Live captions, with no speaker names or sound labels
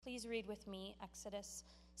Please read with me Exodus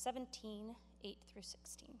 17, 8 through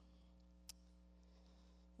 16.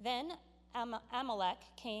 Then Amalek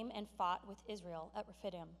came and fought with Israel at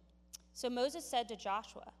Rephidim. So Moses said to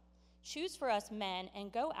Joshua, "Choose for us men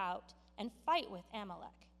and go out and fight with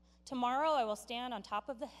Amalek. Tomorrow I will stand on top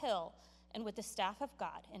of the hill and with the staff of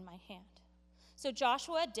God in my hand." So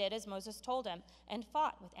Joshua did as Moses told him and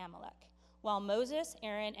fought with Amalek, while Moses,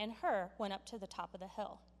 Aaron, and Hur went up to the top of the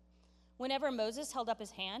hill. Whenever Moses held up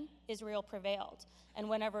his hand, Israel prevailed, and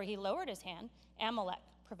whenever he lowered his hand, Amalek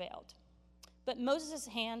prevailed. But Moses'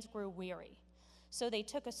 hands grew weary, so they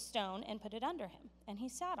took a stone and put it under him, and he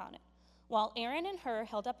sat on it, while Aaron and Hur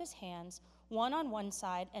held up his hands, one on one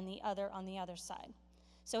side and the other on the other side.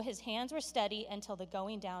 So his hands were steady until the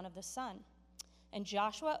going down of the sun. And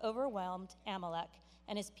Joshua overwhelmed Amalek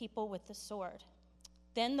and his people with the sword.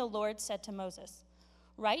 Then the Lord said to Moses,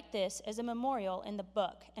 "Write this as a memorial in the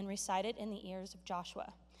book and recite it in the ears of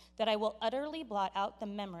Joshua, that I will utterly blot out the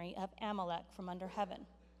memory of Amalek from under heaven."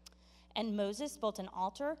 And Moses built an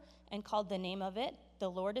altar and called the name of it,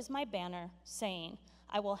 "The Lord is my banner," saying,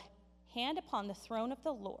 "I will hand upon the throne of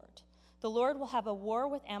the Lord. The Lord will have a war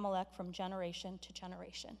with Amalek from generation to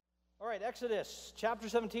generation." All right, Exodus chapter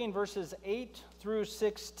 17, verses 8 through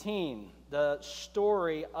 16. The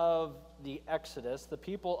story of the Exodus, the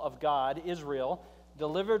people of God, Israel,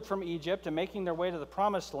 delivered from Egypt and making their way to the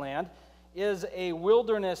promised land, is a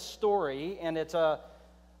wilderness story, and it's a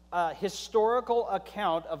historical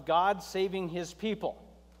account of God saving his people.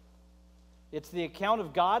 It's the account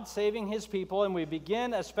of God saving his people, and we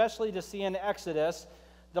begin especially to see in Exodus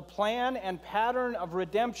the plan and pattern of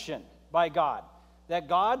redemption by God. That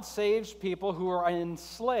God saves people who are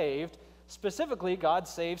enslaved. Specifically, God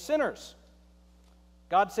saves sinners.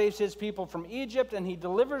 God saves his people from Egypt, and he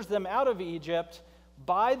delivers them out of Egypt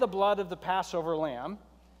by the blood of the Passover lamb.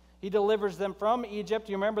 He delivers them from Egypt.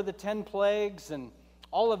 You remember the 10 plagues and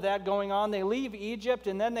all of that going on. They leave Egypt,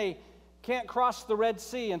 and then they can't cross the Red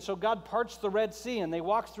Sea, and so God parts the Red Sea, and they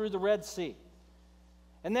walk through the Red Sea.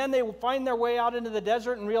 And then they find their way out into the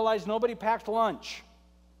desert and realize nobody packed lunch.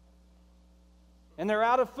 And they're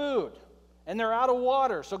out of food, and they're out of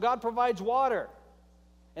water, so God provides water.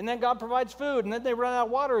 And then God provides food, and then they run out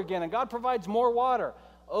of water again, and God provides more water.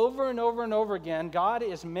 Over and over and over again, God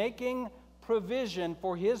is making provision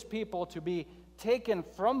for his people to be taken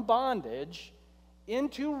from bondage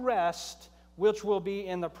into rest, which will be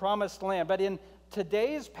in the promised land. But in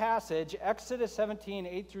today's passage, Exodus 17,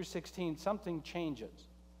 8 through 16, something changes.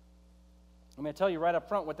 I'm going to tell you right up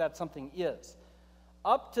front what that something is.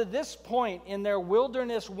 Up to this point in their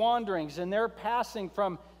wilderness wanderings, and their passing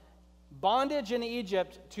from bondage in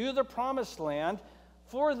Egypt to the promised land,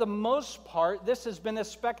 for the most part, this has been a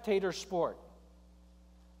spectator sport.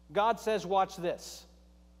 God says, "Watch this,"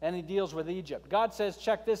 and he deals with Egypt. God says,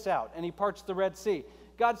 "Check this out," and he parts the Red Sea.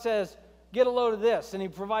 God says, "Get a load of this," and he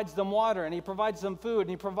provides them water, and he provides them food, and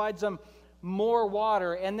he provides them more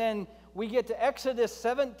water. And then we get to Exodus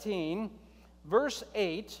 17, verse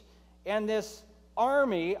 8, and this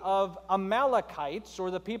army of Amalekites,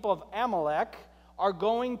 or the people of Amalek, are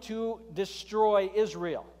going to destroy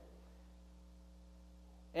Israel.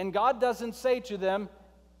 And God doesn't say to them,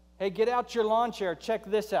 "Hey, get out your lawn chair, check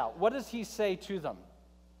this out." What does he say to them?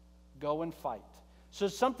 Go and fight. So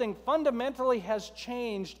something fundamentally has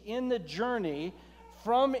changed in the journey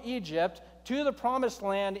from Egypt to the promised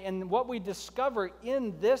land, and what we discover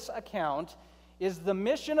in this account is the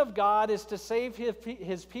mission of God is to save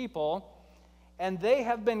his people, and they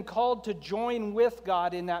have been called to join with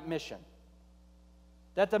God in that mission.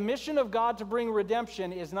 That the mission of God to bring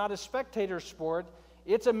redemption is not a spectator sport.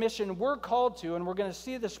 It's a mission we're called to, and we're going to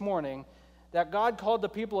see this morning that God called the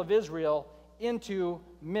people of Israel into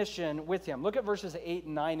mission with him. Look at verses 8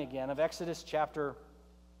 and 9 again of Exodus chapter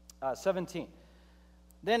 17.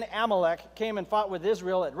 Then Amalek came and fought with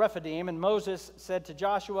Israel at Rephidim, and Moses said to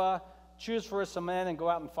Joshua, "Choose for us some men and go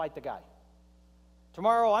out and fight the guy.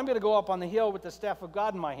 Tomorrow I'm going to go up on the hill with the staff of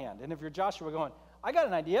God in my hand." And if you're Joshua going, "I got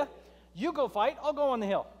an idea. You go fight, I'll go on the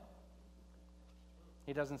hill."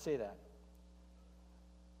 He doesn't say that.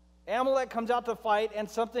 Amalek comes out to fight, and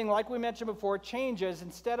something, like we mentioned before, changes.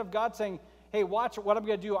 Instead of God saying, "Hey, watch what I'm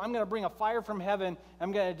going to do. I'm going to bring a fire from heaven.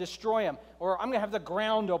 I'm going to destroy them." Or I'm going to have the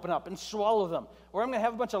ground open up and swallow them. Or I'm going to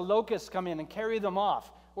have a bunch of locusts come in and carry them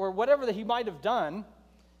off. Or whatever that he might have done.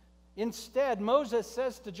 Instead, Moses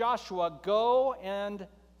says to Joshua, "Go and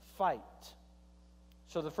fight."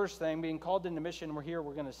 So the first thing, being called into mission, we're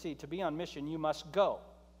going to see, to be on mission, you must go.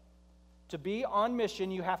 To be on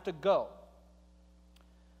mission, you have to go.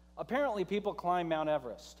 Apparently, people climb Mount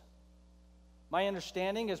Everest. My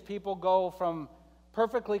understanding is people go from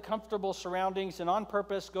perfectly comfortable surroundings, and on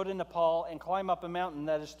purpose go to Nepal and climb up a mountain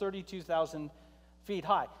that is 32,000 feet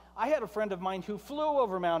high. I had a friend of mine who flew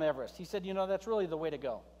over Mount Everest. He said, that's really the way to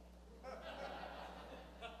go.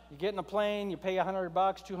 You get in a plane, you pay $100,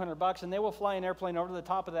 $200, and they will fly an airplane over the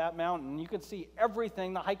top of that mountain. You can see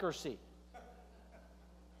everything the hikers see.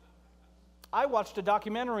 I watched a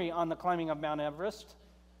documentary on the climbing of Mount Everest,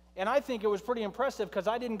 and I think it was pretty impressive because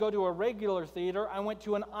I didn't go to a regular theater. I went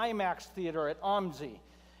to an IMAX theater at OMSI.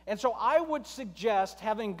 And so I would suggest,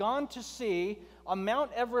 having gone to see a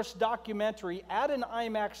Mount Everest documentary at an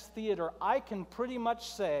IMAX theater, I can pretty much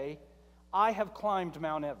say I have climbed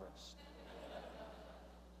Mount Everest.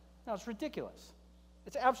 Now, it's ridiculous.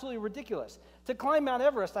 It's absolutely ridiculous. To climb Mount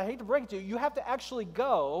Everest, I hate to break it to you, you have to actually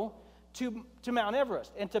go to Mount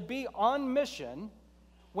Everest. And to be on mission,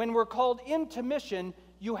 when we're called into mission,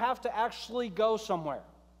 you have to actually go somewhere.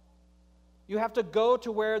 You have to go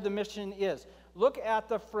to where the mission is. Look at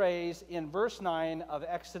the phrase in verse 9 of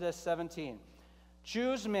Exodus 17.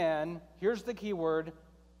 Choose men, here's the key word,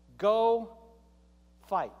 go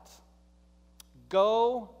fight.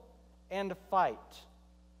 Go and fight.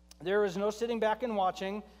 There is no sitting back and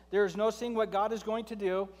watching. There is no seeing what God is going to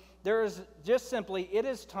do. There is just simply, it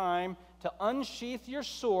is time to unsheath your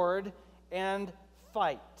sword and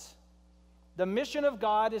fight. The mission of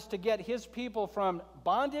God is to get his people from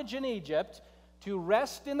bondage in Egypt to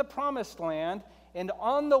rest in the promised land, and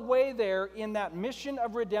on the way there, in that mission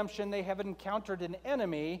of redemption, they have encountered an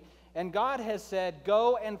enemy, and God has said,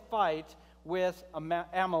 go and fight with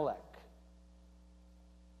Amalek.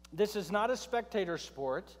 This is not a spectator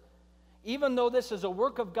sport. Even though this is a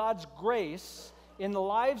work of God's grace in the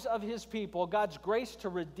lives of his people, God's grace to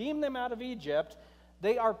redeem them out of Egypt,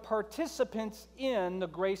 they are participants in the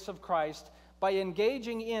grace of Christ by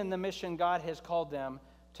engaging in the mission God has called them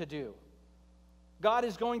to do. God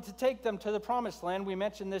is going to take them to the promised land. We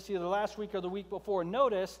mentioned this either last week or the week before.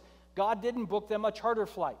 Notice, God didn't book them a charter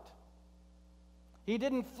flight. He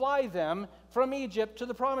didn't fly them from Egypt to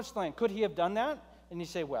the promised land. Could he have done that? And you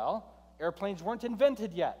say, well, airplanes weren't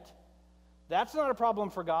invented yet. That's not a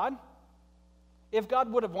problem for God. If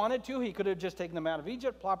God would have wanted to, he could have just taken them out of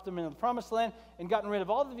Egypt, plopped them into the promised land, and gotten rid of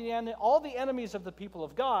all the enemies of the people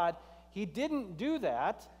of God. He didn't do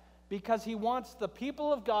that because he wants the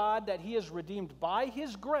people of God that he has redeemed by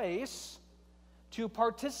his grace to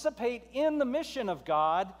participate in the mission of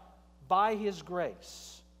God by his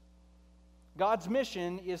grace. God's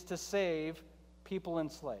mission is to save people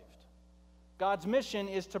enslaved. God's mission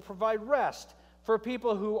is to provide rest for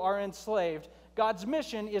people who are enslaved. God's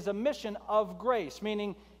mission is a mission of grace,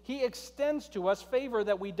 meaning he extends to us favor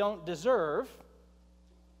that we don't deserve,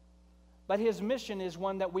 but his mission is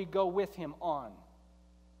one that we go with him on.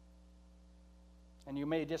 And you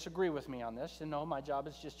may disagree with me on this, and no, my job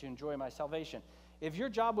is just to enjoy my salvation. If your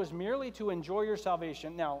job was merely to enjoy your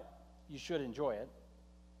salvation, now, you should enjoy it,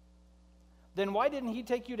 then why didn't he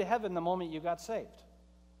take you to heaven the moment you got saved?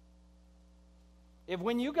 If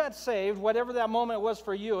when you got saved, whatever that moment was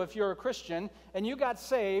for you, if you're a Christian, and you got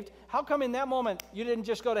saved, how come in that moment you didn't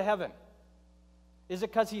just go to heaven? Is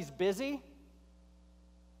it because he's busy?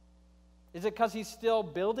 Is it because he's still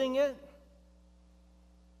building it?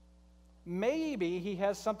 Maybe he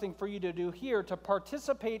has something for you to do here to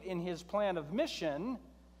participate in his plan of mission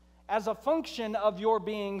as a function of your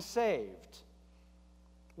being saved.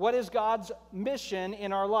 What is God's mission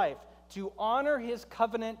in our life? To honor his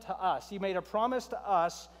covenant to us. He made a promise to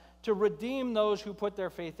us to redeem those who put their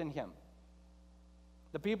faith in him.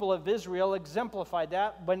 The people of Israel exemplified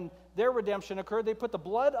that. When their redemption occurred, they put the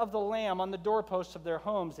blood of the lamb on the doorposts of their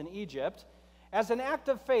homes in Egypt as an act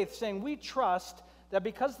of faith, saying, we trust that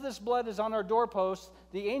because this blood is on our doorposts,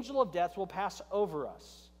 the angel of death will pass over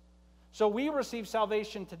us. So we receive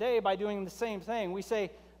salvation today by doing the same thing. We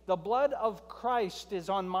say, the blood of Christ is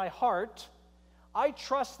on my heart. I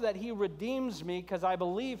trust that he redeems me because I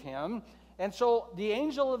believe him, and so the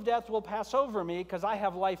angel of death will pass over me because I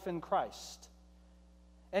have life in Christ.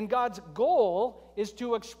 And God's goal is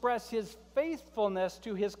to express his faithfulness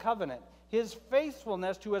to his covenant, his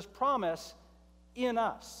faithfulness to his promise in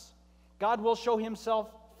us. God will show himself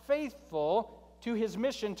faithful to his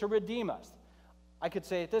mission to redeem us. I could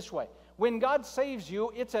say it this way. When God saves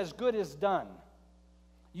you, it's as good as done.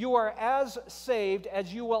 You are as saved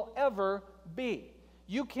as you will ever be.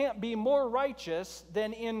 You can't be more righteous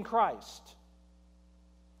than in Christ.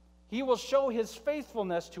 He will show his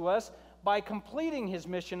faithfulness to us by completing his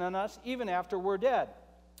mission on us even after we're dead.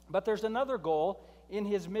 But there's another goal in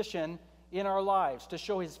his mission in our lives, to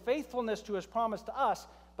show his faithfulness to his promise to us.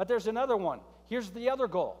 But there's another one. Here's the other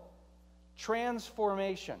goal: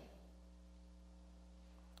 transformation.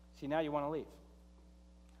 See, now you want to leave.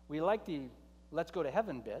 We like the let's go to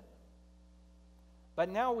heaven bit. But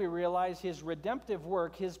now we realize his redemptive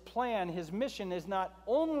work, his plan, his mission is not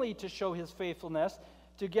only to show his faithfulness,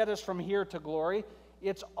 to get us from here to glory,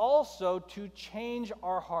 it's also to change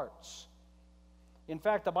our hearts. In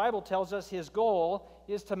fact, the Bible tells us his goal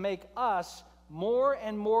is to make us more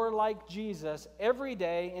and more like Jesus every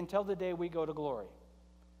day until the day we go to glory.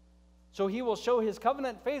 So he will show his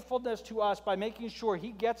covenant faithfulness to us by making sure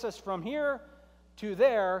he gets us from here to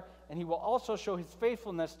there, and he will also show his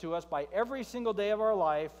faithfulness to us by every single day of our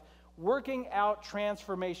life, working out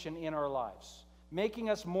transformation in our lives, making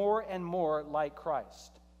us more and more like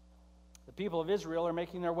Christ. The people of Israel are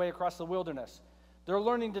making their way across the wilderness. They're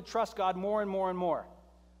learning to trust God more and more and more.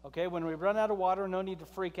 Okay, when we run out of water, no need to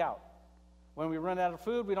freak out. When we run out of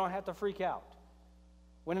food, we don't have to freak out.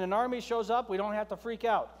 When an army shows up, we don't have to freak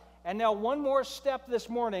out. And now one more step this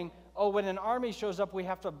morning. Oh, when an army shows up, we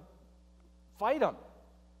have to fight them.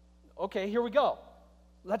 Okay, here we go.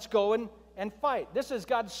 Let's go and fight. This is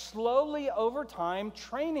God slowly over time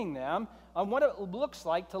training them on what it looks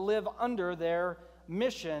like to live under their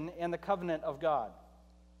mission and the covenant of God.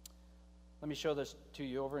 Let me show this to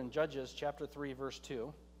you over in Judges chapter 3, verse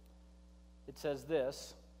 2. It says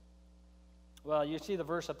this. Well, you see the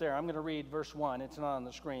verse up there. I'm going to read verse 1. It's not on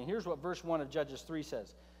the screen. Here's what verse 1 of Judges 3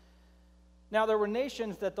 says. Now there were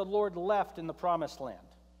nations that the Lord left in the promised land.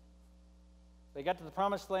 They got to the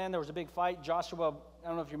promised land. There was a big fight. Joshua, I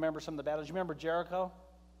don't know if you remember some of the battles. You remember Jericho?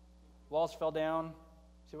 Walls fell down.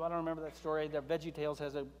 See, well, I don't remember that story. VeggieTales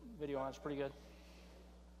has a video on it. It's pretty good.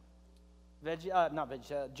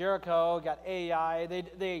 Jericho got Ai.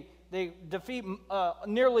 They defeat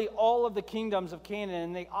nearly all of the kingdoms of Canaan,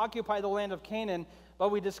 and they occupy the land of Canaan.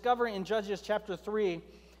 But we discover in Judges chapter 3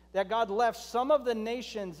 that God left some of the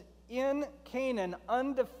nations in Canaan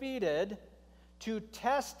undefeated to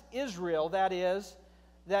test Israel. That is,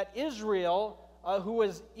 that Israel, who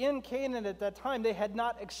was in Canaan at that time, they had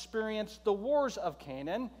not experienced the wars of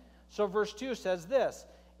Canaan. So verse 2 says this.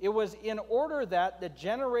 It was in order that the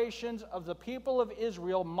generations of the people of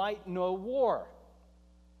Israel might know war,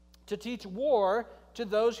 to teach war to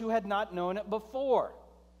those who had not known it before.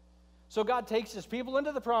 So God takes his people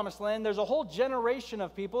into the promised land. There's a whole generation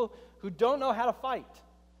of people who don't know how to fight.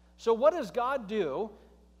 So what does God do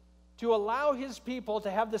to allow his people to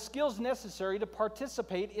have the skills necessary to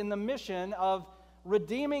participate in the mission of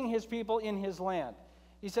redeeming his people in his land?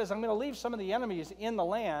 He says, I'm going to leave some of the enemies in the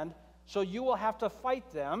land, so you will have to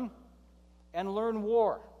fight them and learn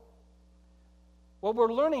war. What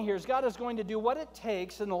we're learning here is God is going to do what it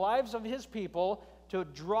takes in the lives of his people to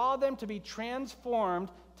draw them to be transformed,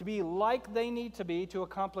 to be like they need to be to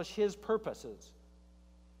accomplish his purposes.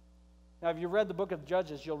 Now, if you read the book of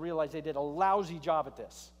Judges, you'll realize they did a lousy job at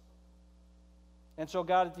this. And so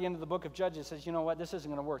God, at the end of the book of Judges, says, you know what, this isn't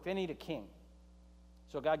going to work. They need a king.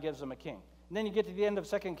 So God gives them a king. And then you get to the end of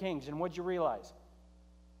 2 Kings, and what'd you realize?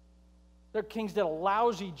 Their kings did a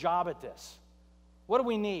lousy job at this. What do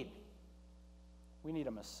we need? We need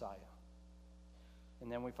a Messiah.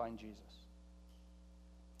 And then we find Jesus.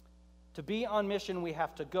 To be on mission, we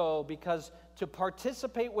have to go, because to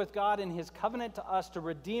participate with God in his covenant to us, to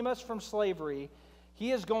redeem us from slavery,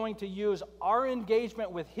 he is going to use our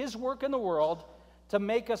engagement with his work in the world to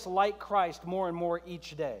make us like Christ more and more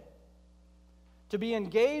each day. To be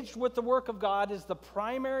engaged with the work of God is the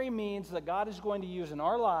primary means that God is going to use in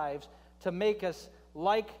our lives to make us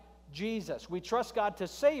like Jesus. We trust God to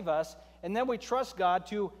save us, and then we trust God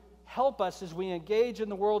to help us as we engage in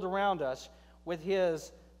the world around us with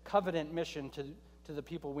his covenant mission to the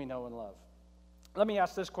people we know and love. Let me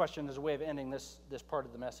ask this question as a way of ending this part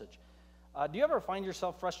of the message. Do you ever find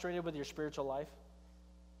yourself frustrated with your spiritual life?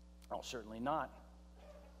 Oh, certainly not.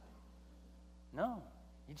 No.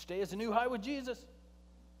 Each day is a new high with Jesus.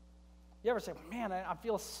 You ever say, man, I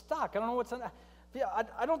feel stuck. I don't know what's on.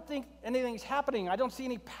 I don't think anything's happening. I don't see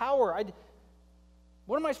any power.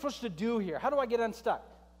 What am I supposed to do here? How do I get unstuck?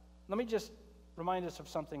 Let me just remind us of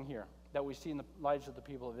something here that we see in the lives of the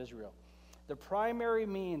people of Israel. The primary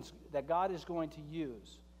means that God is going to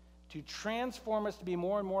use to transform us to be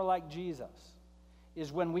more and more like Jesus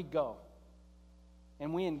is when we go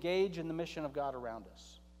and we engage in the mission of God around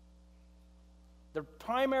us. The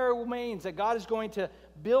primary means that God is going to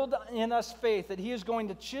build in us faith, that he is going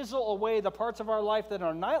to chisel away the parts of our life that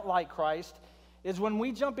are not like Christ, is when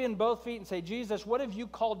we jump in both feet and say, Jesus, what have you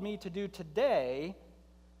called me to do today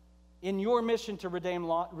in your mission to redeem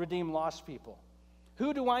lost people?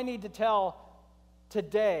 Who do I need to tell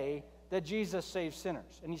today that Jesus saves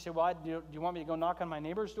sinners? And you say, well, do you want me to go knock on my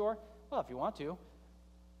neighbor's door? Well, if you want to.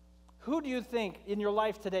 Who do you think in your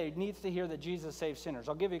life today needs to hear that Jesus saves sinners?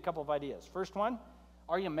 I'll give you a couple of ideas. First one,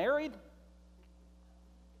 Are you married?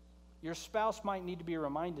 Your spouse might need to be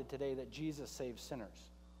reminded today that Jesus saves sinners.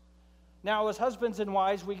 Now, as husbands and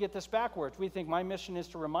wives, we get this backwards. We think my mission is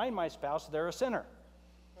to remind my spouse they're a sinner.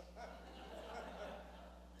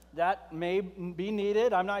 That may be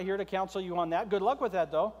needed. I'm not here to counsel you on that. Good luck with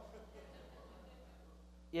that, though.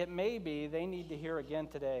 It may be they need to hear again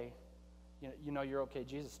today, you know you're okay.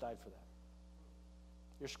 Jesus died for that.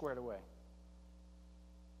 You're squared away.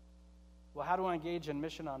 Well, how do I engage in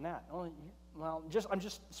mission on that? Well, I'm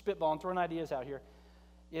just spitballing, throwing ideas out here.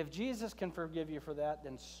 If Jesus can forgive you for that,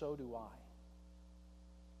 then so do I.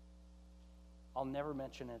 I'll never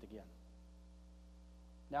mention it again.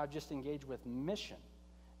 Now I've just engaged with mission.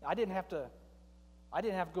 I didn't have to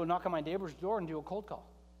go knock on my neighbor's door and do a cold call.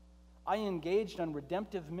 I engaged on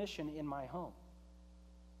redemptive mission in my home.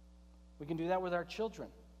 We can do that with our children.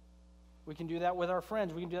 We can do that with our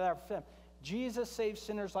friends. We can do that with them. Jesus saves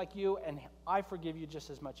sinners like you, and I forgive you just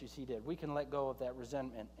as much as he did. We can let go of that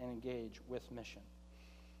resentment and engage with mission.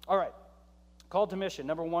 All right, call to mission.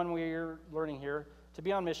 Number one, we're learning here, to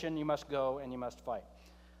be on mission, you must go and you must fight.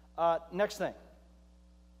 Next thing,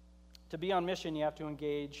 to be on mission, you have to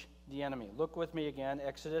engage the enemy. Look with me again,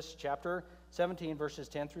 Exodus chapter 17, verses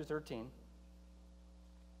 10 through 13.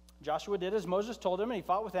 Joshua did as Moses told him, and he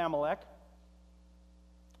fought with Amalek.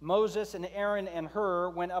 Moses and Aaron and Hur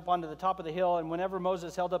went up onto the top of the hill, and whenever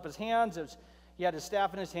Moses held up his hands, he had his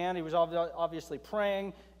staff in his hand. He was obviously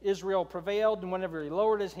praying. Israel prevailed, and whenever he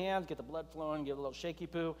lowered his hands, get the blood flowing, give a little shaky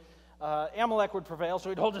poo, Amalek would prevail, so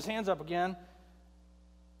he'd hold his hands up again.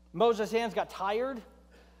 Moses' hands got tired,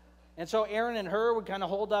 and so Aaron and Hur would kind of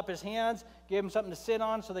hold up his hands, gave him something to sit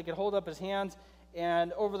on so they could hold up his hands,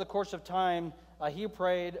 and over the course of time, he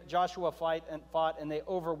prayed, Joshua fought, and they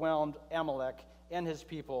overwhelmed Amalek and his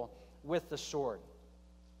people with the sword.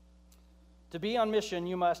 To be on mission,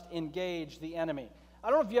 you must engage the enemy. I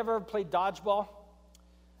don't know if you ever played dodgeball.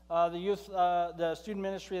 The student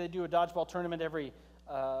ministry, they do a dodgeball tournament every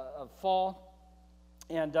fall.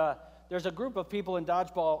 And there's a group of people in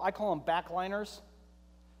dodgeball, I call them backliners.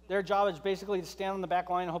 Their job is basically to stand on the back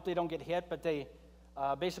line and hope they don't get hit, but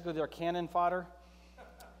basically they're cannon fodder.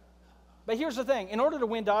 But here's the thing. In order to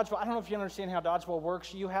win dodgeball, I don't know if you understand how dodgeball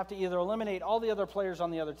works. You have to either eliminate all the other players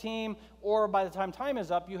on the other team, or by the time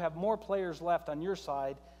is up, you have more players left on your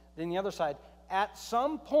side than the other side. At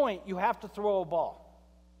some point, you have to throw a ball.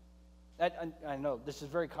 I know this is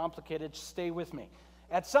very complicated. Stay with me.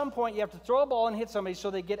 At some point, you have to throw a ball and hit somebody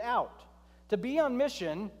so they get out. To be on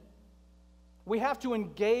mission, we have to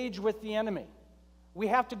engage with the enemy. We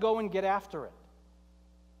have to go and get after it.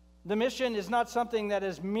 The mission is not something that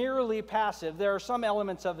is merely passive. There are some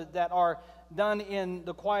elements of it that are done in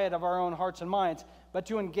the quiet of our own hearts and minds. But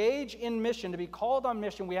to engage in mission, to be called on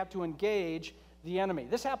mission, we have to engage the enemy.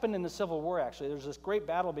 This happened in the Civil War, actually. There's this great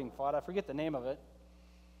battle being fought. I forget the name of it.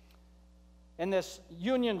 And this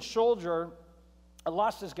Union soldier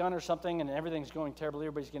lost his gun or something, and everything's going terribly.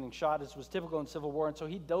 Everybody's getting shot, as was typical in Civil War. And so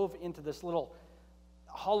he dove into this little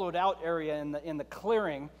hollowed-out area in the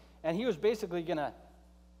clearing, and he was basically going to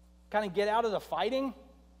kind of get out of the fighting.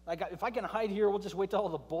 Like, if I can hide here, we'll just wait till all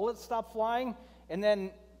the bullets stop flying, and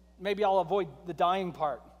then maybe I'll avoid the dying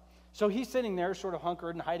part. So he's sitting there sort of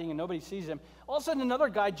hunkered and hiding, and nobody sees him. All of a sudden, another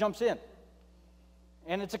guy jumps in,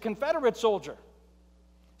 and it's a Confederate soldier.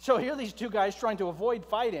 So here are these two guys trying to avoid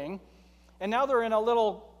fighting, and now they're in a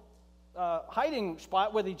little hiding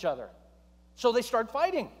spot with each other. So they start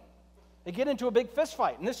fighting. They get into a big fist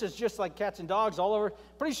fight, and this is just like cats and dogs all over.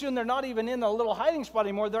 Pretty soon they're not even in the little hiding spot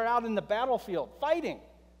anymore. They're out in the battlefield fighting.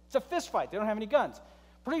 It's a fist fight. They don't have any guns.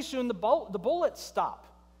 Pretty soon the bullets stop.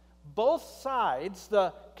 Both sides,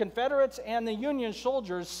 the Confederates and the Union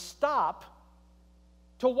soldiers, stop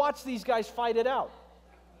to watch these guys fight it out.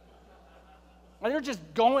 And they're just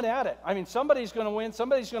going at it. I mean, somebody's going to win,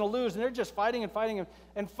 somebody's going to lose, and they're just fighting and fighting.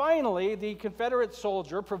 And finally, the Confederate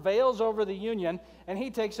soldier prevails over the Union, and he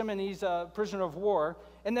takes him, and he's a prisoner of war.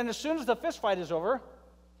 And then as soon as the fist fight is over,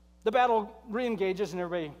 the battle re-engages, and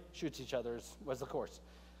everybody shoots each other, was the course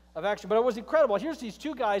of action. But it was incredible. Here's these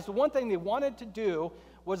two guys. The one thing they wanted to do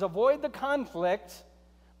was avoid the conflict,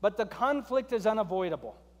 but the conflict is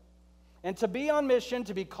unavoidable. And to be on mission,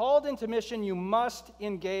 to be called into mission, you must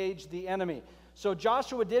engage the enemy. So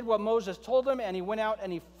Joshua did what Moses told him, and he went out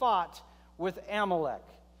and he fought with Amalek.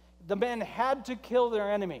 The men had to kill their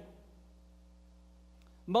enemy.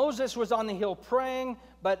 Moses was on the hill praying,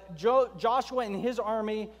 but Joshua and his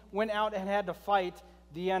army went out and had to fight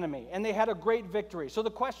the enemy. And they had a great victory. So the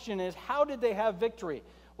question is, how did they have victory?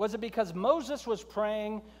 Was it because Moses was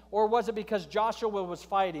praying, or was it because Joshua was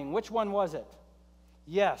fighting? Which one was it?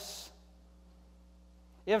 Yes.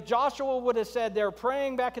 If Joshua would have said, they're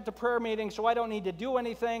praying back at the prayer meeting, so I don't need to do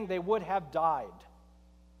anything, they would have died.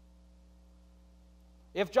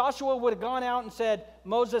 If Joshua would have gone out and said,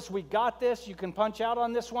 Moses, we got this, you can punch out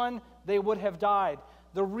on this one, they would have died.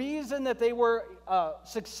 The reason that they were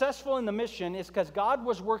successful in the mission is because God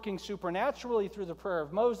was working supernaturally through the prayer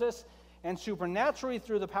of Moses and supernaturally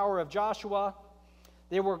through the power of Joshua.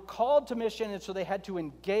 They were called to mission, and so they had to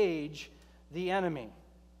engage the enemy.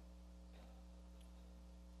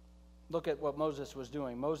 Look at what Moses was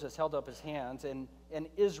doing. Moses held up his hands, and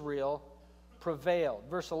Israel prevailed.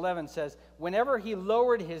 Verse 11 says, whenever he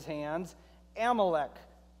lowered his hands, Amalek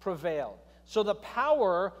prevailed. So the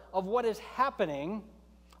power of what is happening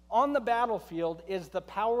on the battlefield is the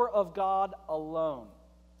power of God alone.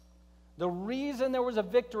 The reason there was a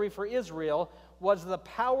victory for Israel was the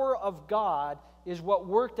power of God is what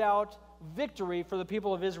worked out victory for the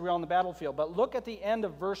people of Israel on the battlefield. But look at the end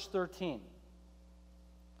of verse 13.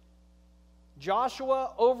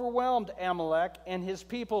 Joshua overwhelmed Amalek and his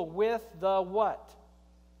people with the what?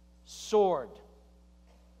 Sword.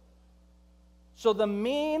 So the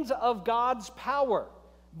means of God's power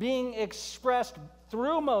being expressed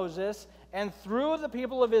through Moses and through the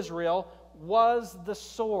people of Israel was the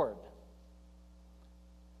sword.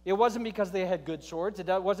 It wasn't because they had good swords. It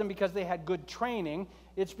wasn't because they had good training.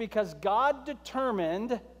 It's because God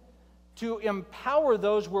determined to empower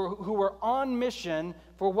those who were on mission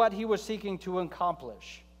for what he was seeking to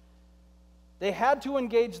accomplish. They had to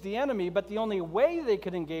engage the enemy, but the only way they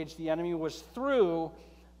could engage the enemy was through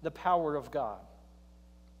the power of God.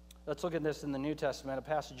 Let's look at this in the New Testament, a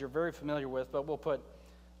passage you're very familiar with, but we'll put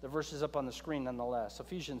the verses up on the screen nonetheless.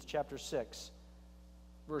 Ephesians chapter 6,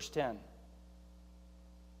 verse 10.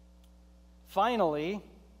 Finally,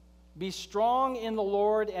 be strong in the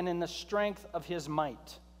Lord and in the strength of his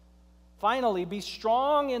might. Finally, be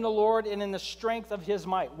strong in the Lord and in the strength of his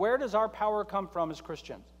might. Where does our power come from as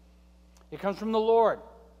Christians? It comes from the Lord.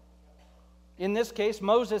 In this case,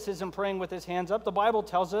 Moses isn't praying with his hands up. The Bible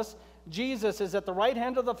tells us Jesus is at the right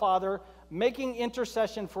hand of the Father, making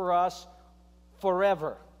intercession for us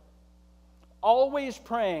forever. Always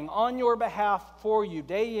praying on your behalf for you,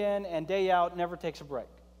 day in and day out, never takes a break.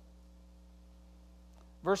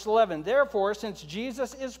 Verse 11, therefore, since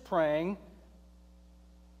Jesus is praying,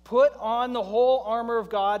 put on the whole armor of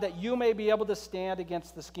God that you may be able to stand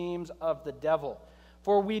against the schemes of the devil.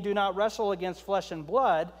 For we do not wrestle against flesh and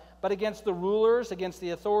blood, but against the rulers, against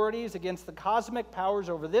the authorities, against the cosmic powers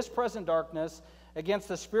over this present darkness, against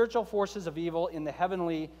the spiritual forces of evil in the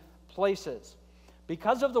heavenly places.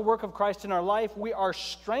 Because of the work of Christ in our life, we are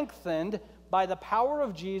strengthened by the power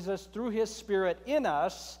of Jesus through his Spirit in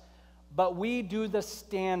us, but we do the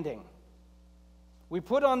standing. We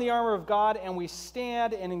put on the armor of God and we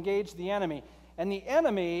stand and engage the enemy. And the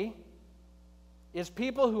enemy is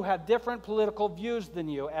people who have different political views than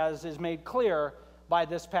you, as is made clear by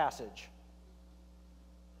this passage.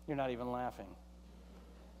 You're not even laughing.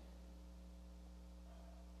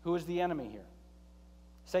 Who is the enemy here?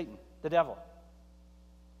 Satan, the devil.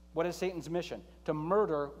 What is Satan's mission? To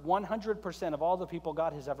murder 100% of all the people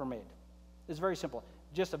God has ever made. It's very simple.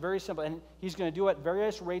 Just a very simple, and he's going to do it at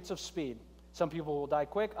various rates of speed. Some people will die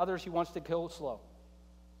quick, others he wants to kill slow.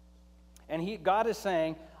 And God is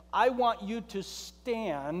saying, I want you to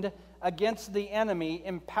stand against the enemy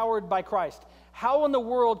empowered by Christ. How in the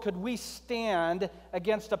world could we stand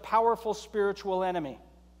against a powerful spiritual enemy?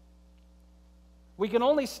 We can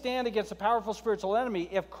only stand against a powerful spiritual enemy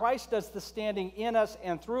if Christ does the standing in us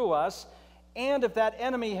and through us, and if that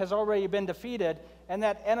enemy has already been defeated, and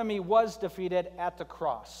that enemy was defeated at the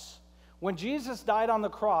cross. When Jesus died on the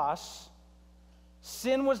cross,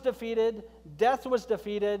 sin was defeated, death was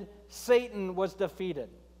defeated, Satan was defeated.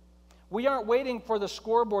 We aren't waiting for the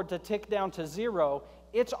scoreboard to tick down to 0.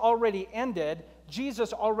 It's already ended.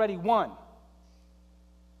 Jesus already won.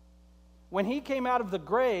 When he came out of the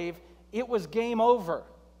grave, it was game over.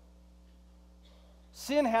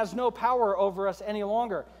 Sin has no power over us any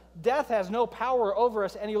longer. Death has no power over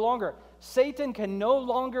us any longer. Satan can no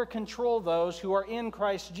longer control those who are in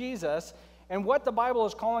Christ Jesus. And what the Bible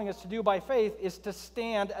is calling us to do by faith is to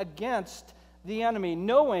stand against the enemy,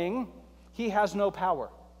 knowing he has no power.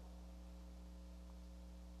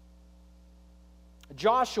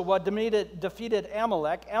 Joshua defeated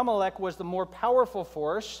Amalek. Amalek was the more powerful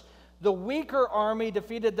force. The weaker army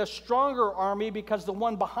defeated the stronger army because the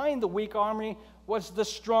one behind the weak army was the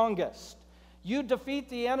strongest. You defeat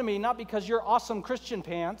the enemy not because you're awesome Christian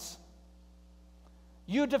pants.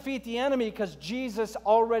 You defeat the enemy because Jesus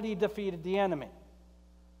already defeated the enemy.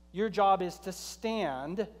 Your job is to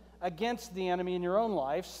stand against the enemy in your own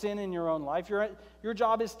life, sin in your own life. Your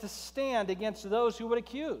job is to stand against those who would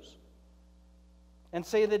accuse and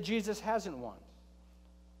say that Jesus hasn't won.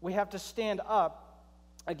 We have to stand up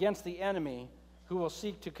against the enemy who will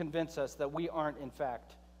seek to convince us that we aren't, in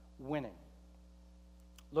fact, winning.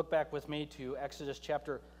 Look back with me to Exodus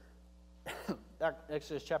chapter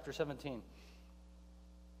 17.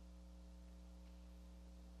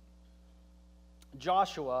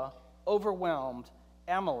 Joshua overwhelmed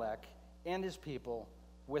Amalek and his people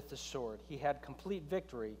with the sword. He had complete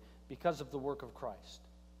victory because of the work of Christ.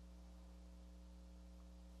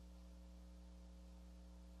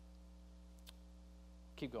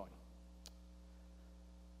 Keep going.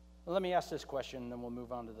 Well, let me ask this question, and then we'll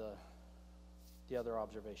move on to the other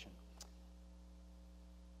observation.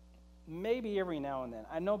 Maybe every now and then,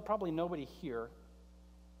 I know probably nobody here,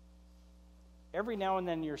 every now and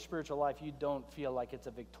then in your spiritual life, you don't feel like it's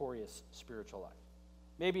a victorious spiritual life.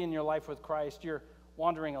 Maybe in your life with Christ, you're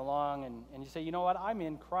wandering along and you say, you know what, I'm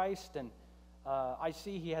in Christ, and I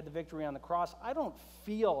see he had the victory on the cross. I don't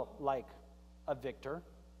feel like a victor.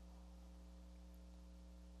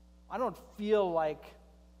 I don't feel like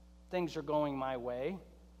things are going my way.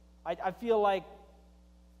 I feel like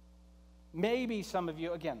maybe some of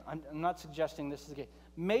you, again, I'm not suggesting this is the case,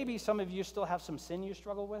 maybe some of you still have some sin you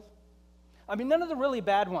struggle with. I mean, none of the really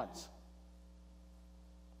bad ones.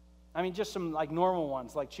 I mean, just some like normal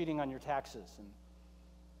ones, like cheating on your taxes. And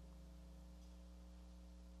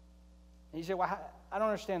you say, well, I don't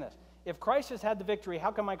understand this. If Christ has had the victory,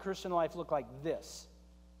 how can my Christian life look like this?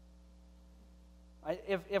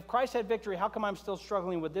 If Christ had victory, how come I'm still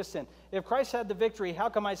struggling with this sin? If Christ had the victory, how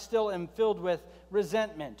come I still am filled with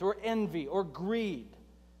resentment or envy or greed?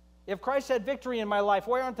 If Christ had victory in my life,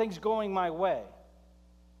 why aren't things going my way?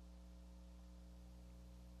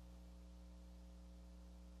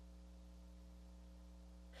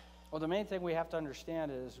 Well, the main thing we have to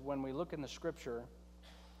understand is when we look in the Scripture,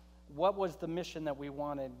 what was the mission that we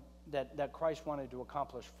wanted, that Christ wanted to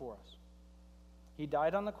accomplish for us? He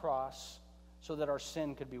died on the cross so that our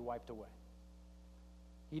sin could be wiped away.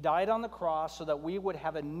 He died on the cross so that we would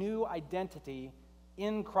have a new identity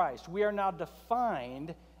in Christ. We are now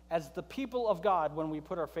defined as the people of God when we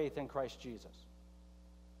put our faith in Christ Jesus.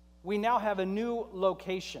 We now have a new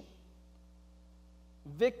location.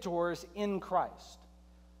 Victors in Christ.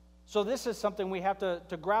 So this is something we have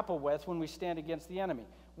to grapple with when we stand against the enemy.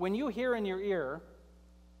 When you hear in your ear,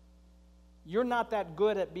 you're not that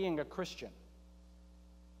good at being a Christian.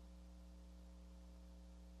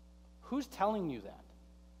 Who's telling you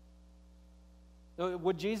that?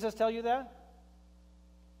 Would Jesus tell you that?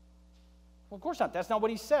 Well, of course not. That's not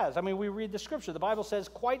what he says. I mean, we read the Scripture. The Bible says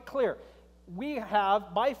quite clear. We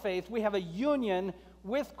have, by faith, we have a union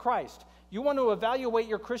with Christ. You want to evaluate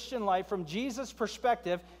your Christian life from Jesus'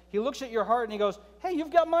 perspective. He looks at your heart and he goes, hey,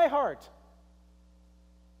 you've got my heart.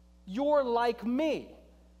 You're like me.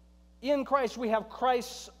 In Christ, we have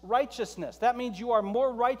Christ's righteousness. That means you are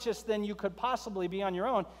more righteous than you could possibly be on your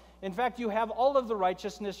own. In fact, you have all of the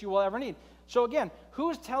righteousness you will ever need. So again,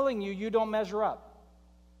 who's telling you you don't measure up?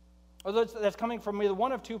 Or that's coming from either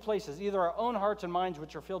one of two places, either our own hearts and minds,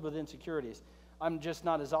 which are filled with insecurities. I'm just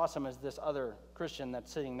not as awesome as this other Christian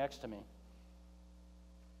that's sitting next to me.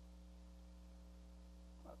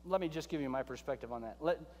 Let me just give you my perspective on that.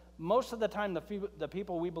 Most of the time, the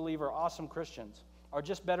people we believe are awesome Christians are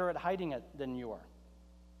just better at hiding it than you are.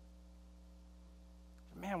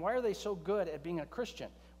 Man, why are they so good at being a Christian?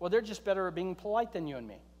 Well, they're just better at being polite than you and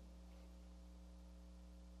me.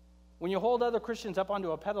 When you hold other Christians up onto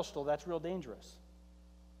a pedestal, that's real dangerous.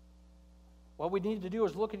 What we need to do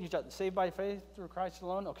is look at each other. Saved by faith through Christ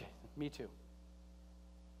alone? Okay, me too.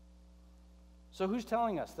 So who's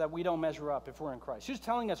telling us that we don't measure up if we're in Christ? Who's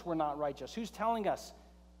telling us we're not righteous? Who's telling us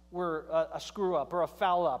we're a screw-up or a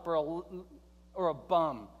foul-up or a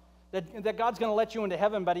bum? That God's going to let you into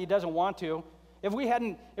heaven, but he doesn't want to. If we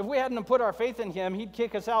hadn't put our faith in him, he'd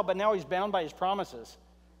kick us out, but now he's bound by his promises.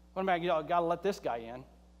 What about, got to let this guy in?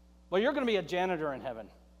 Well, you're going to be a janitor in heaven.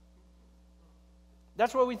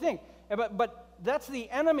 That's what we think. But that's the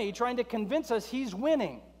enemy trying to convince us he's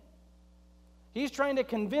winning. He's trying to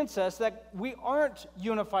convince us that we aren't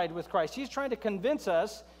unified with Christ. He's trying to convince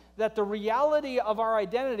us that the reality of our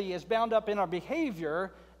identity is bound up in our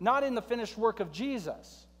behavior, not in the finished work of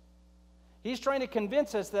Jesus. He's trying to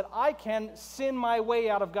convince us that I can sin my way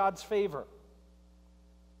out of God's favor.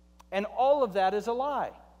 And all of that is a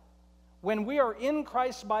lie. When we are in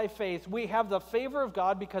Christ by faith, we have the favor of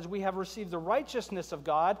God because we have received the righteousness of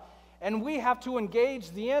God, and we have to engage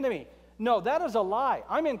the enemy. No, that is a lie.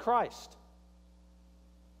 I'm in Christ.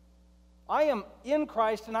 I am in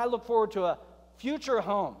Christ, and I look forward to a future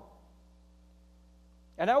home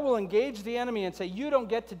And I will engage the enemy and say, you don't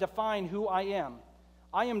get to define who I am.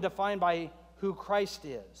 I am defined by who Christ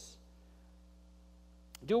is.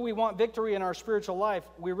 Do we want victory in our spiritual life?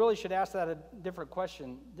 We really should ask that a different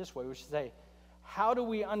question this way. We should say, how do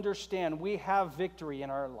we understand we have victory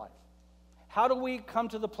in our life? How do we come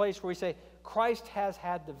to the place where we say, Christ has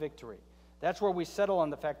had the victory? That's where we settle on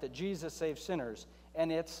the fact that Jesus saves sinners,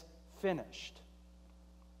 and it's finished.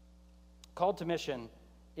 Called to mission,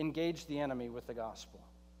 engage the enemy with the gospel.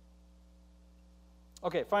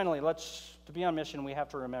 Okay, finally, to be on mission, we have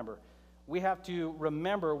to remember. We have to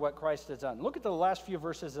remember what Christ has done. Look at the last few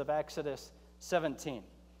verses of Exodus 17.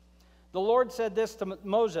 The Lord said this to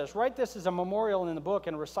Moses, write this as a memorial in the book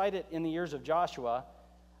and recite it in the ears of Joshua.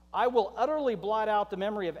 I will utterly blot out the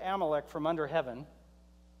memory of Amalek from under heaven.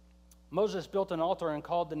 Moses built an altar and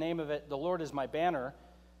called the name of it, The Lord is my banner.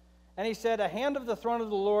 And he said, a hand of the throne of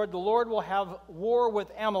the Lord will have war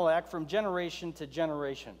with Amalek from generation to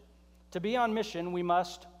generation. To be on mission, we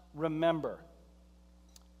must remember.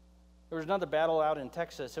 There was another battle out in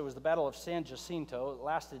Texas. It was the Battle of San Jacinto. It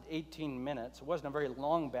lasted 18 minutes. It wasn't a very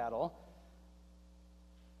long battle.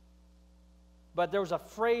 But there was a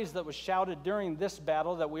phrase that was shouted during this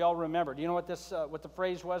battle that we all remember. Do you know what the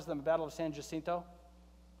phrase was in the Battle of San Jacinto?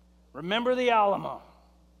 Remember the Alamo.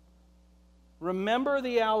 Remember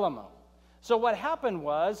the Alamo. So what happened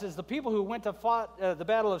is the people who went to fight the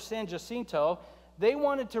Battle of San Jacinto, they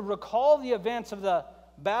wanted to recall the events of the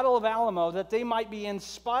Battle of Alamo that they might be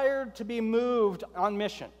inspired to be moved on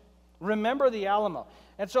mission. Remember the Alamo.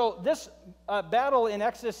 And so this battle in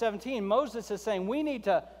Exodus 17, Moses is saying we need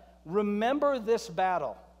to remember this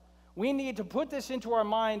battle. We need to put this into our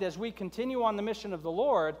mind as we continue on the mission of the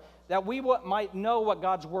Lord, that we might know what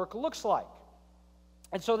God's work looks like.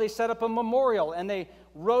 And so they set up a memorial and they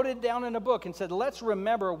wrote it down in a book and said, let's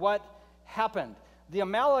remember what happened. The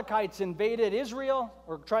Amalekites invaded Israel,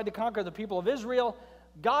 or tried to conquer the people of Israel.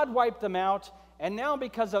 God wiped them out, and now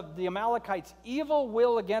because of the Amalekites' evil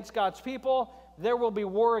will against God's people, there will be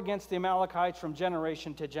war against the Amalekites from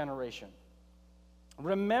generation to generation.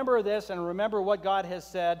 Remember this, and remember what God has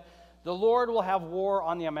said. The Lord will have war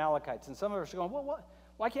on the Amalekites. And some of us are going, well,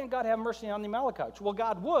 why can't God have mercy on the Amalekites? Well,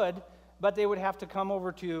 God would, but they would have to come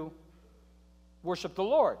over to worship the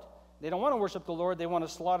Lord. They don't want to worship the Lord. They want to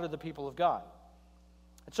slaughter the people of God.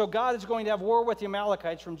 And so God is going to have war with the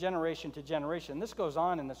Amalekites from generation to generation. This goes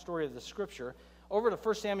on in the story of the Scripture. Over to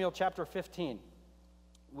 1 Samuel chapter 15.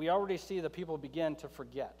 We already see the people begin to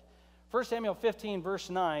forget. 1 Samuel 15,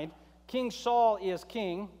 verse 9, King Saul is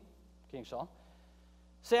king. King Saul.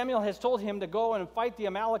 Samuel has told him to go and fight the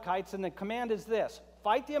Amalekites, and the command is this: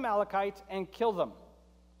 fight the Amalekites and kill them.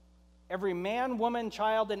 Every man, woman,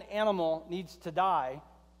 child, and animal needs to die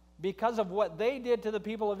because of what they did to the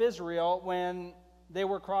people of Israel when they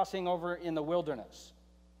were crossing over in the wilderness.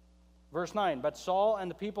 Verse 9, but Saul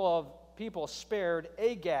and the people spared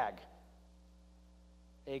Agag.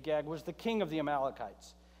 Agag was the king of the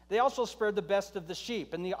Amalekites. They also spared the best of the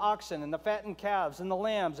sheep and the oxen and the fattened calves and the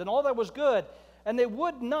lambs and all that was good, and they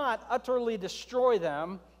would not utterly destroy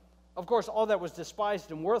them. Of course, all that was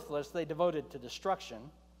despised and worthless they devoted to destruction.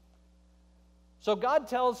 So God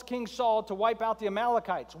tells King Saul to wipe out the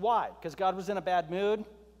Amalekites. Why? Because God was in a bad mood?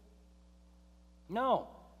 No,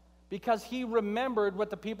 because he remembered what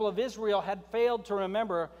the people of Israel had failed to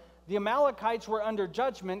remember. The Amalekites were under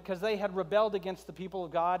judgment because they had rebelled against the people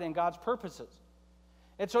of God and God's purposes.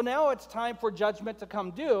 And so now it's time for judgment to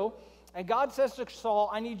come due. And God says to Saul,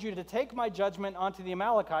 I need you to take my judgment onto the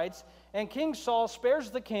Amalekites. And King Saul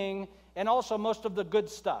spares the king and also most of the good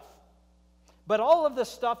stuff. But all of the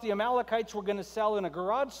stuff the Amalekites were going to sell in a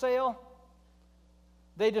garage sale,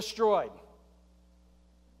 they destroyed.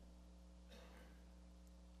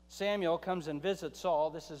 Samuel comes and visits Saul.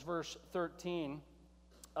 This is verse 13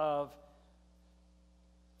 of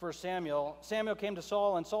 1 Samuel. Samuel came to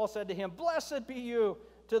Saul, and Saul said to him, blessed be you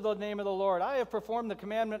to the name of the Lord. I have performed the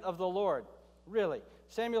commandment of the Lord. Really.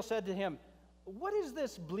 Samuel said to him, what is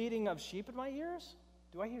this bleating of sheep in my ears?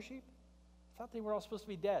 Do I hear sheep? I thought they were all supposed to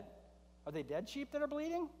be dead. Are they dead sheep that are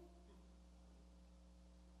bleating?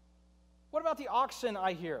 What about the oxen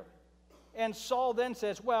I hear? And Saul then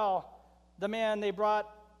says, well, they brought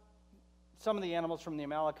some of the animals from the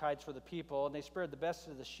Amalekites for the people, and they spared the best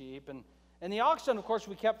of the sheep. And the oxen, of course,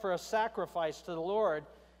 we kept for a sacrifice to the Lord.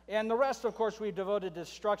 And the rest, of course, we devoted to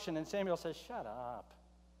destruction. And Samuel says, shut up.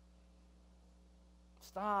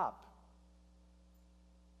 Stop.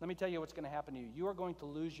 Let me tell you what's going to happen to you. You are going to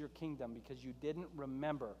lose your kingdom because you didn't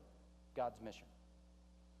remember God's mission.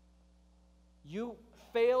 You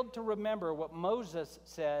failed to remember what Moses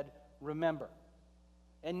said, remember.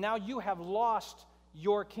 And now you have lost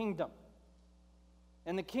your kingdom.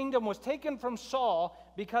 And the kingdom was taken from Saul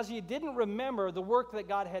because he didn't remember the work that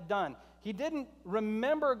God had done. He didn't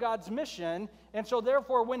remember God's mission, and so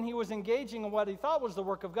therefore when he was engaging in what he thought was the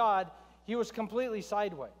work of God, he was completely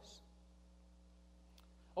sideways.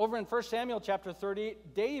 Over in 1 Samuel chapter 30,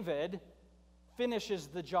 David finishes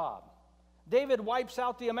the job. David wipes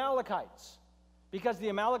out the Amalekites because the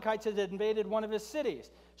Amalekites had invaded one of his cities.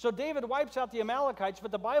 So David wipes out the Amalekites,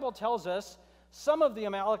 but the Bible tells us some of the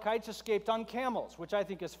Amalekites escaped on camels, which I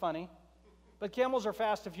think is funny. But camels are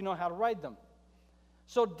fast if you know how to ride them.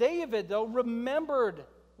 So David, though, remembered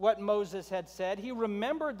what Moses had said. He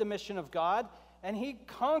remembered the mission of God, and he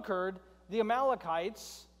conquered the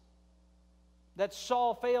Amalekites that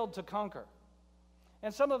Saul failed to conquer.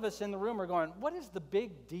 And some of us in the room are going, what is the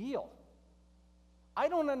big deal? I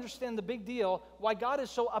don't understand the big deal, why God is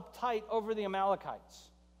so uptight over the Amalekites.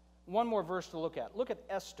 One more verse to look at. Look at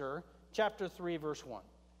Esther chapter 3, verse 1.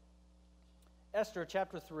 Esther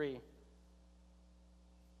chapter 3,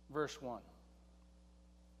 verse 1.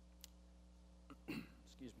 Excuse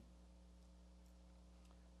me.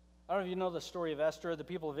 I don't know if you know the story of Esther. The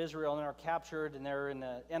people of Israel are captured, and they're in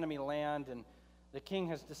the enemy land, and the king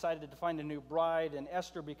has decided to find a new bride, and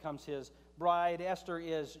Esther becomes his bride. Esther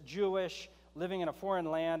is Jewish, living in a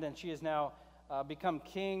foreign land, and she has now become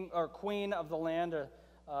king or queen of the land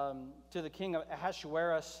to the king of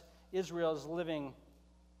Ahasuerus. Israel is living,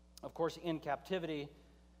 of course, in captivity.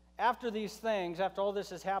 After these things, after all this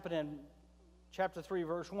has happened in chapter 3,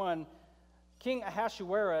 verse 1, King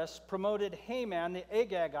Ahasuerus promoted Haman the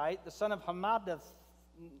Agagite, the son of Hammedatha,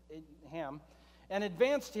 and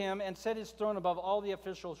advanced him and set his throne above all the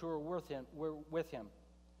officials who were with him.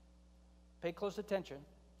 Pay close attention.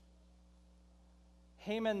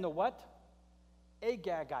 Haman the what?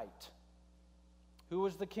 Agagite. Who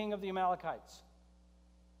was the king of the Amalekites?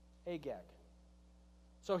 Agag.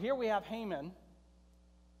 So here we have Haman,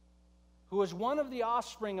 who was one of the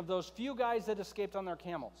offspring of those few guys that escaped on their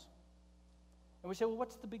camels. And we say, well,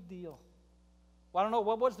 what's the big deal? Well, I don't know.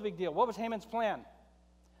 What was the big deal? What was Haman's plan?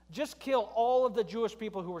 Just kill all of the Jewish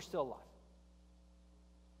people who were still alive.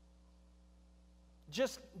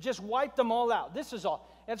 Just wipe them all out. This is all.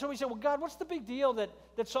 And so we say, well, God, what's the big deal that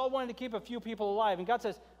Saul wanted to keep a few people alive? And God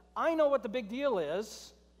says, I know what the big deal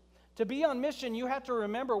is. To be on mission, you have to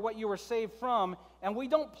remember what you were saved from, and we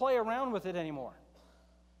don't play around with it anymore.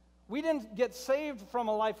 We didn't get saved from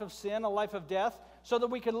a life of sin, a life of death, so that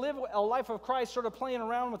we could live a life of Christ sort of playing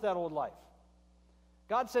around with that old life.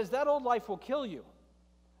 God says that old life will kill you.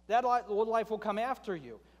 That old life will come after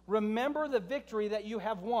you. Remember the victory that you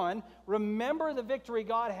have won. Remember the victory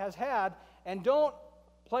God has had, and don't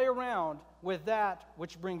play around with that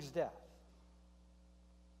which brings death.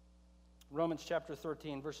 Romans chapter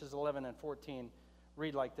 13, verses 11 and 14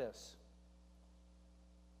 read like this.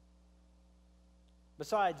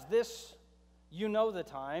 Besides this, you know the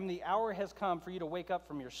time, the hour has come for you to wake up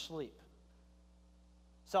from your sleep.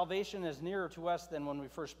 Salvation is nearer to us than when we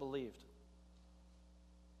first believed.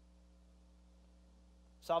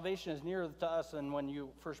 Salvation is nearer to us than when you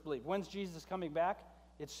first believed. When's Jesus coming back?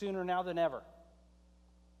 It's sooner now than ever.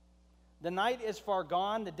 The night is far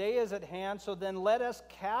gone, the day is at hand, so then let us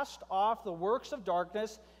cast off the works of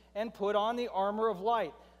darkness and put on the armor of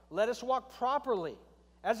light. Let us walk properly,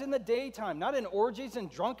 as in the daytime, not in orgies and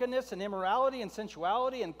drunkenness and immorality and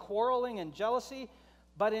sensuality and quarreling and jealousy,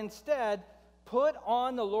 but instead put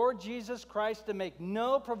on the Lord Jesus Christ and make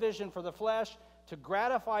no provision for the flesh to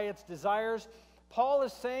gratify its desires. Paul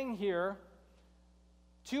is saying here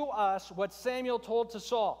to us what Samuel told to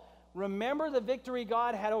Saul. Remember the victory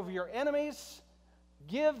God had over your enemies.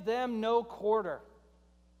 Give them no quarter.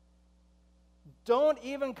 Don't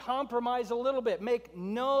even compromise a little bit. Make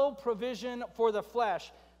no provision for the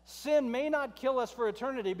flesh. Sin may not kill us for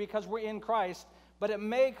eternity because we're in Christ, but it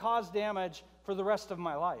may cause damage for the rest of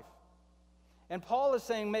my life. And Paul is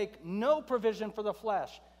saying, make no provision for the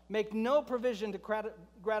flesh. Make no provision to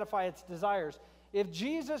gratify its desires. If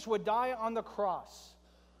Jesus would die on the cross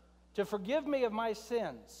to forgive me of my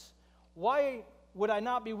sins, why would I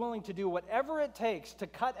not be willing to do whatever it takes to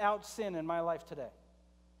cut out sin in my life today?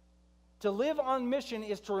 To live on mission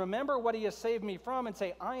is to remember what He has saved me from and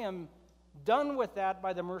say, I am done with that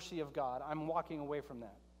by the mercy of God. I'm walking away from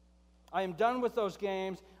that. I am done with those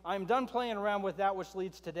games. I am done playing around with that which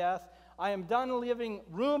leads to death. I am done leaving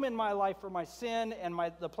room in my life for my sin and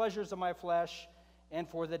the pleasures of my flesh and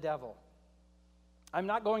for the devil. I'm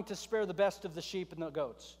not going to spare the best of the sheep and the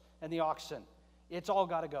goats and the oxen. It's all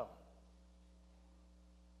got to go.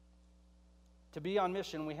 To be on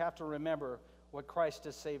mission, we have to remember what Christ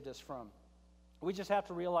has saved us from. We just have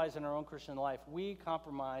to realize in our own Christian life, we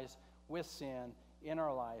compromise with sin in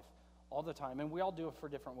our life all the time, and we all do it for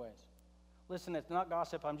different ways. Listen, it's not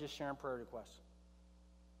gossip. I'm just sharing prayer requests.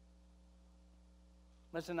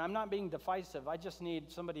 Listen, I'm not being divisive. I just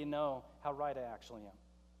need somebody to know how right I actually am.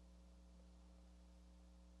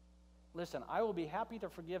 Listen, I will be happy to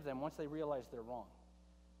forgive them once they realize they're wrong.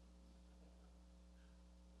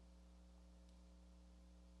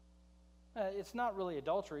 It's not really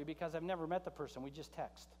adultery because I've never met the person. We just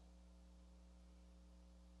text.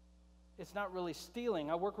 It's not really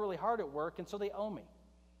stealing. I work really hard at work, and so they owe me.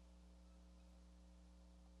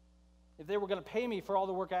 If they were going to pay me for all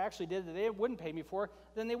the work I actually did that they wouldn't pay me for,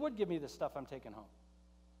 then they would give me the stuff I'm taking home.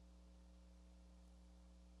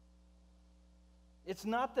 It's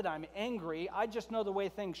not that I'm angry. I just know the way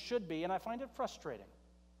things should be, and I find it frustrating.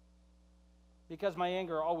 Because my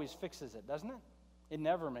anger always fixes it, doesn't it? It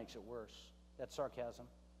never makes it worse. That's sarcasm.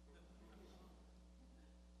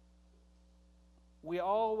 We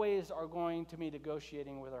always are going to be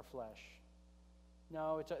negotiating with our flesh.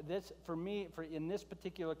 No, in this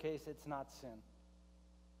particular case, it's not sin.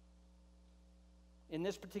 In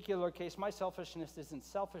this particular case, my selfishness isn't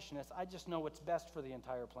selfishness. I just know what's best for the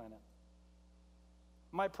entire planet.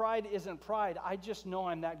 My pride isn't pride. I just know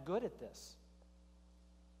I'm that good at this.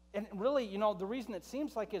 And really, the reason it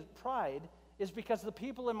seems like it's pride is because the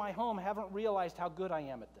people in my home haven't realized how good I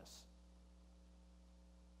am at this.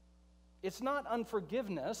 It's not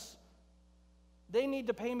unforgiveness. They need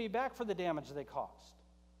to pay me back for the damage they caused.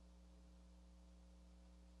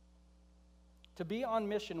 To be on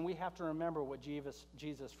mission, we have to remember what Jesus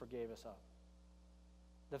forgave us of.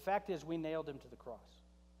 The fact is, we nailed him to the cross.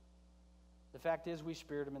 The fact is, we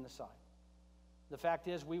speared him in the side. The fact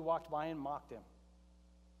is, we walked by and mocked him.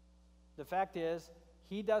 The fact is,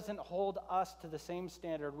 he doesn't hold us to the same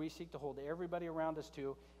standard we seek to hold everybody around us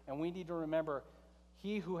to, and we need to remember,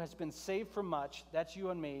 he who has been saved from much, that's you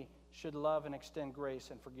and me, should love and extend grace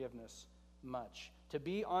and forgiveness much. To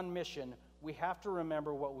be on mission, we have to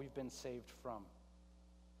remember what we've been saved from.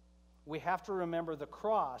 We have to remember the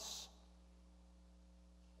cross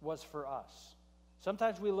was for us.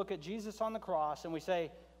 Sometimes we look at Jesus on the cross and we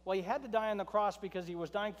say, well, he had to die on the cross because he was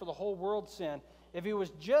dying for the whole world's sin. If he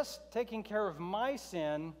was just taking care of my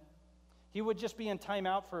sin, he would just be in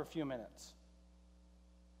timeout for a few minutes.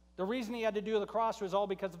 The reason he had to do the cross was all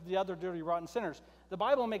because of the other dirty, rotten sinners. The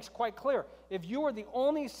Bible makes quite clear, if you were the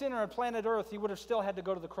only sinner on planet Earth, he would have still had to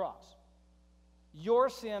go to the cross. Your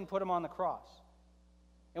sin put him on the cross.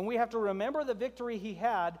 And we have to remember the victory he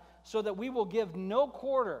had so that we will give no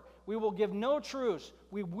quarter. We will give no truce.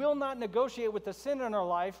 We will not negotiate with the sin in our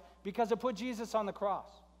life because it put Jesus on the cross.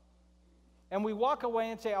 And we walk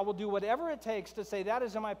away and say, I will do whatever it takes to say that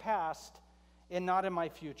is in my past and not in my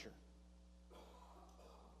future.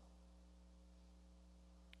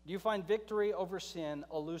 Do you find victory over sin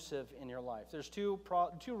elusive in your life? There's two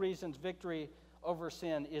reasons victory over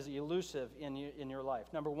sin is elusive in your life.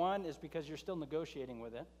 Number one is because you're still negotiating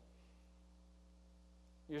with it.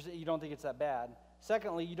 You don't think it's that bad.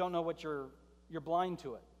 Secondly, you don't know what you're blind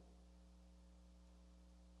to it.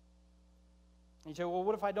 You say, well,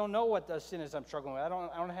 what if I don't know what the sin is I'm struggling with? I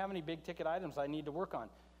don't have any big ticket items I need to work on.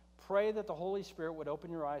 Pray that the Holy Spirit would open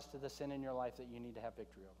your eyes to the sin in your life that you need to have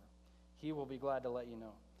victory over. He will be glad to let you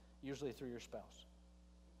know, usually through your spouse.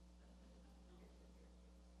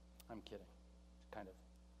 I'm kidding, kind of.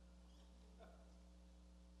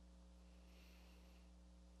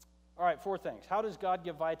 All right, 4 things. How does God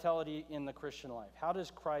give vitality in the Christian life? How does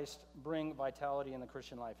Christ bring vitality in the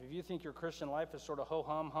Christian life? If you think your Christian life is sort of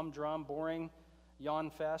ho-hum, humdrum, boring, yawn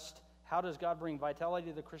fest, how does God bring vitality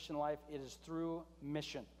to the Christian life? It is through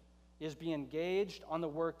mission. It is be engaged on the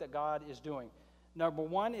work that God is doing. Number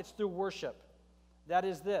 1, it's through worship. That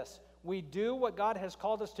is this. We do what God has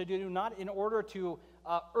called us to do, not in order to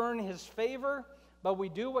earn his favor, but we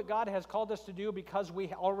do what God has called us to do because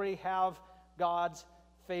we already have God's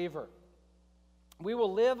favor. We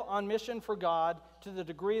will live on mission for God to the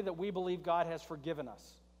degree that we believe God has forgiven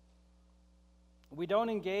us. We don't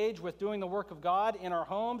engage with doing the work of God in our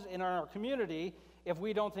homes, in our community, if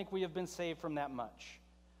we don't think we have been saved from that much.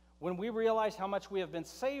 When we realize how much we have been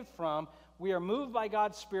saved from, we are moved by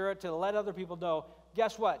God's Spirit to let other people know,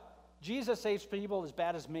 guess what? Jesus saves people as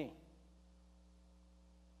bad as me.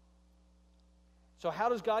 So how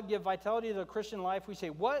does God give vitality to the Christian life? We say,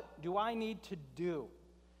 what do I need to do?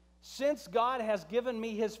 Since God has given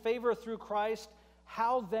me his favor through Christ,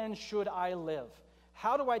 how then should I live?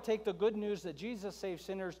 How do I take the good news that Jesus saves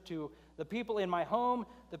sinners to the people in my home,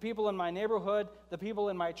 the people in my neighborhood, the people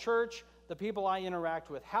in my church, the people I interact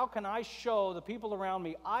with? How can I show the people around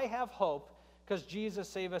me I have hope because Jesus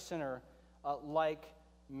saved a sinner like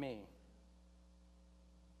me?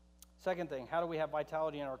 Second thing, how do we have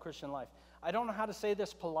vitality in our Christian life? I don't know how to say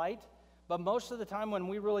this polite, but most of the time when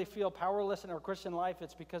we really feel powerless in our Christian life,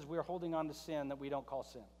 it's because we're holding on to sin that we don't call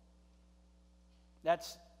sin.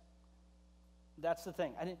 That's the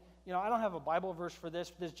thing. I don't have a Bible verse for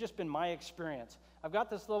this. This has just been my experience. I've got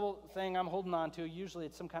this little thing I'm holding on to. Usually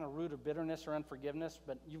it's some kind of root of bitterness or unforgiveness,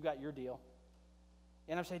 but you've got your deal.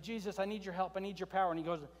 And I'm saying, Jesus, I need your help. I need your power. And he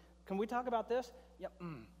goes, can we talk about this? Yep.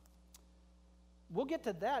 We'll get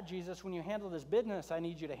to that, Jesus, when you handle this business I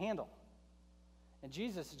need you to handle. And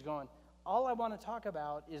Jesus is going, all I want to talk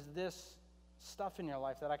about is this stuff in your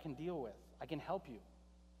life that I can deal with. I can help you.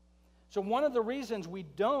 So one of the reasons we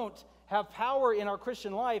don't have power in our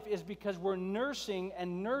Christian life is because we're nursing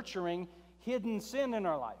and nurturing hidden sin in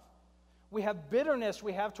our life. We have bitterness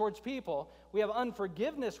we have towards people. We have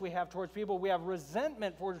unforgiveness we have towards people. We have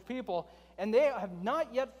resentment towards people. And they have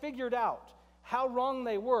not yet figured out how wrong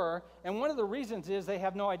they were. And one of the reasons is they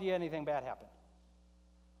have no idea anything bad happened.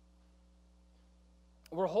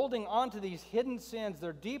 We're holding on to these hidden sins.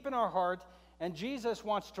 They're deep in our heart. And Jesus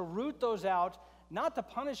wants to root those out, not to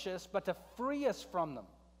punish us, but to free us from them.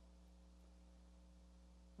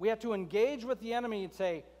 We have to engage with the enemy and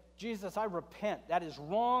say, Jesus, I repent. That is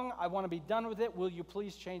wrong. I want to be done with it. Will you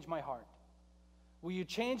please change my heart? Will you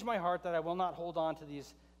change my heart that I will not hold on to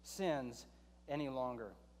these sins any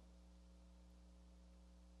longer?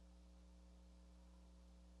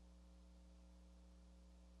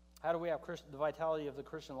 How do we have the vitality of the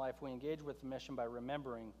Christian life? We engage with the mission by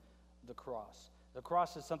remembering the cross. The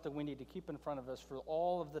cross is something we need to keep in front of us for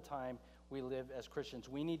all of the time we live as Christians.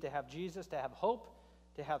 We need to have Jesus, to have hope,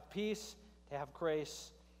 to have peace, to have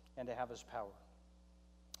grace, and to have his power.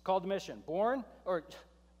 Called to mission. Born,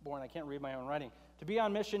 I can't read my own writing. To be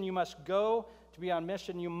on mission, you must go. To be on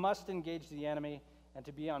mission, you must engage the enemy. And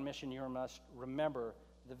to be on mission, you must remember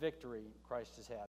the victory Christ has had.